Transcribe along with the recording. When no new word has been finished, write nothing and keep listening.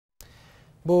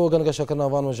بو گنگ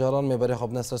شکرناوان و جاران میبری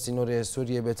خب نصر سînorê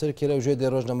Sûriyê به ترکیه و جوی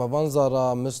Rojnemevan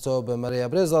Zara Misto به مری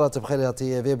ابری Zara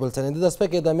تبخیراتی وی بولتنی دست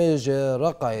پک دمیج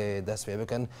رقای دست پی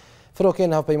بکن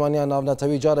فروکین هف پیمانیان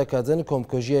ناونتوی جاره کردن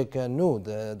کمکوژی که نود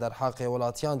در حق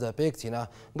ولاتیان ده پیکتینا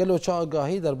گلو چه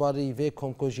آگاهی درباره وی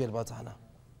کمکوژی الباتانه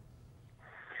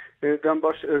دم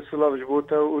باش سلاوش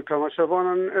بود و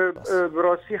تماشاوانان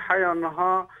براسی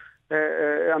حیانها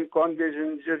امکان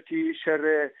بیجن جرکی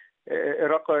شر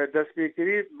رقای دست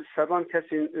بکری سدان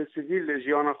کسی سیویل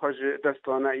جیان خوش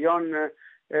دستانه یان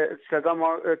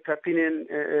سدام تقین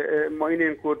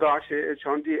ماینین کو داعش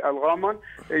چاندی الغامان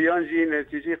یان جی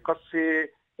نتیجه قصی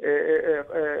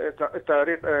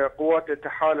تاريخ قوات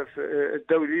التحالف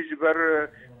الدولي جبر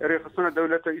ريخصنا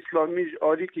دولة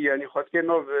إسلامية آليكي يعني خاطر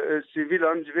كنا سيفيل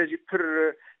عن جبهة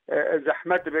بر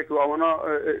زحمت بك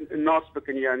وانا الناس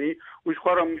بكن يعني وش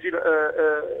خارا مجيل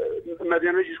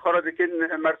مدينة جيش خارا دكن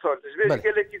مرتال جبهة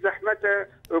قال لك زحمت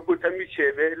بتميت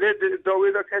شيء لا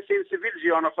داويدا كاسين سيفيل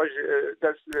جيانا خاج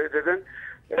ددن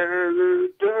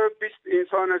ده بيست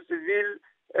إنسان سيفيل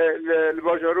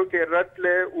الباجاروك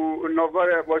رتل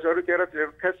والنظار باجاروك رتل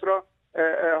كسرة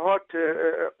هات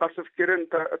قصف كيرن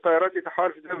طيارات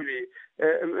تحالف دولي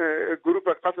جروب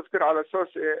قصف كير على اساس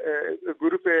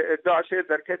جروب داعش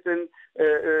دركتن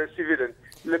سيفيلن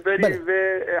لبري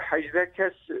في حجده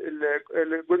كس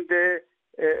الجندة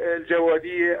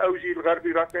الجوادية أوجي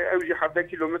الغربي راقي أوجي 7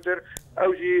 كيلومتر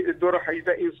أوجي دور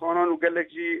حجده إنسانان وقال لك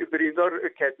جي بريندار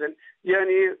كاتن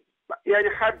يعني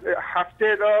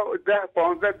هفته دا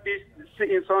 10 15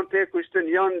 20 انسان ته کشتن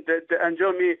یان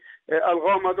انجامی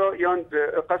الغام دا یان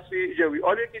قصفی جوی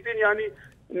آلی کدین یعنی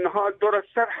نها دور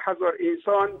 100,000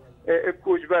 انسان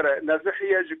کوچبره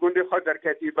نزحیه جگونده خود در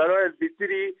کتی برای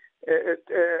البیتری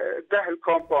ده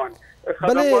الکامپان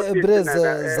بله برز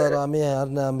زرامی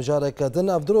هرنا مجارک دن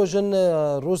افدروجن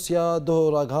روسیا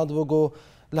دو راگهاند بگو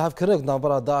لحف کرک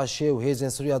نابرا داعشی و هیزن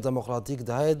سوریا دموکراتیک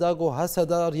دهای داگو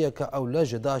حسدار یک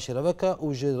اولج داعش روکا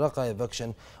و جرقای وکشن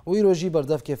و ایروجی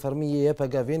بردف که فرمیه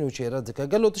پگاوین و چیرد که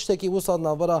گلو تشتکی وصل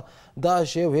نابرا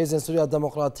داعشی و هیزن سوریا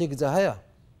دموکراتیک دهیا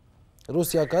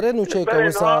روسیا کارن و چه که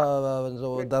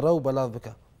وصل درو بلاف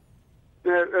بکا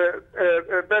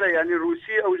بله یعنی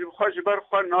روسی او خواج بر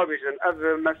خواه نابیجن از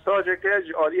مساج که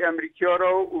جالی امریکا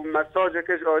را و مساج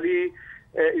که جالی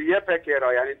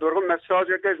يفكر يعني دورهم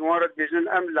مساجك جوارد بيجن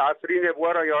ام العفرين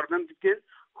بورا ياردن دكن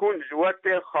هون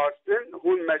جوات خاصن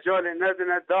هون مجال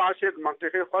ندنا داعش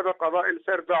منطقه خود قضاء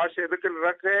سر داعش بكل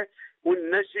ركه هون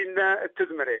نشينا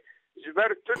تدمره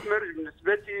جبر تدمر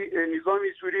بالنسبه نظام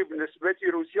سوري بالنسبه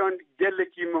روسيان قال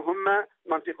لك مهمه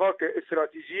منطقه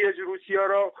استراتيجيه روسيا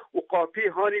را وقاپي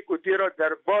هاني كوتيرا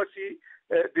درباسي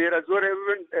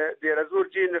ديرازور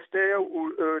جي نفته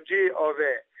وجي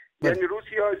اوه يعني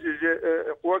روسيا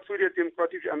قوات سوريا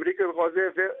الديمقراطية أمريكا الغازية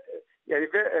في يعني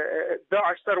في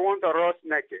داعش تروان راس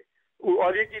نكه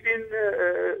وآلية جدين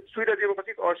سوريا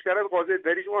الديمقراطية أشكال الغازية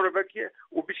دريج وربكية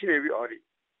وبيشنوي آلي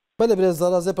بله برز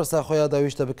زارا زی پرسا خویا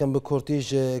داویشته بکن به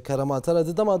کورتیج کراماتر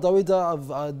دیدم داویدا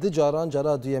دجاران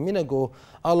جرا دویمینه گو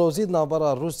آلوزید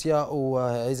نابرا روسیا و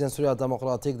ایزن سوریا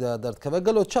دموکراتیک درد که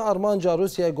گلو چه ارمان جا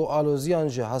روسیا گو آلوزیان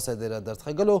جه حسد درد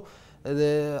که گلو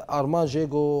ارمان جه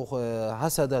گو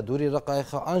حسد دوری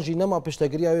رقایق آنجی نما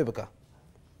پشتگیری اوی بکه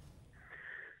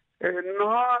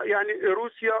انها يعني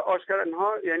روسيا اشكال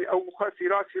انها يعني او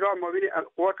صراع ما بين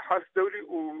القوات الحرس الدولي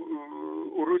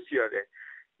وروسيا ده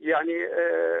يعني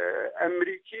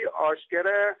امريكي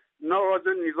اشكره نواز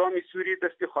النظام السوري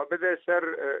دستخابه ده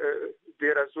سر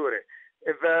ديرازوره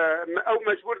او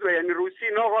مجبور يعني الروسي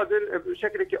نواز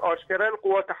بشكل كي اشكره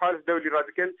القوات الحرس الدولي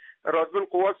رادكن رادبن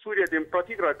القوات سوريا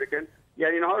ديمقراطيك رادكن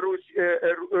يعني نها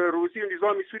روسي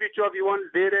النظام السوري تشافيوان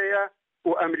ديريا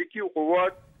وامريكي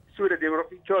وقوات سوريا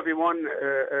ديمقراطيك تشافيوان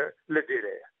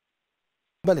لديريا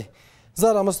بله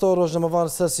زارا مستو روزنموان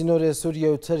سر سînorê Sûriyê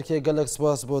و ترکیه gelek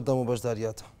spas بۆ دەم و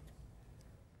بەشداریاتە